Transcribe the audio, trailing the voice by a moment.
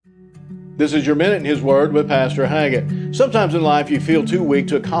This is your Minute in His Word with Pastor Haggett. Sometimes in life you feel too weak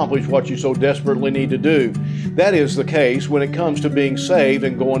to accomplish what you so desperately need to do. That is the case when it comes to being saved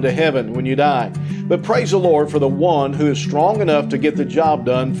and going to heaven when you die. But praise the Lord for the one who is strong enough to get the job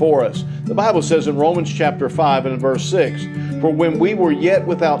done for us. The Bible says in Romans chapter 5 and verse 6, "For when we were yet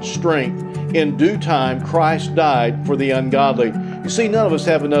without strength, in due time Christ died for the ungodly." You see, none of us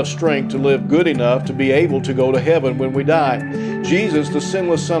have enough strength to live good enough to be able to go to heaven when we die. Jesus, the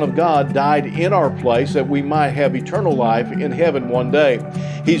sinless Son of God, died in our place that we might have eternal life in heaven one day.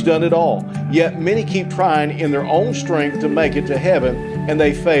 He's done it all. Yet many keep trying in their own strength to make it to heaven, and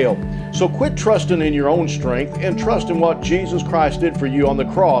they fail. So quit trusting in your own strength and trust in what Jesus Christ did for you on the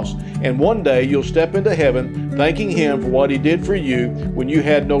cross. And one day you'll step into heaven thanking Him for what He did for you when you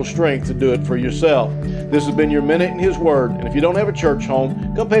had no strength to do it for yourself. This has been your Minute in His Word. And if you don't have a church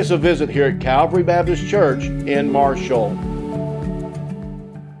home, come pay us a visit here at Calvary Baptist Church in Marshall.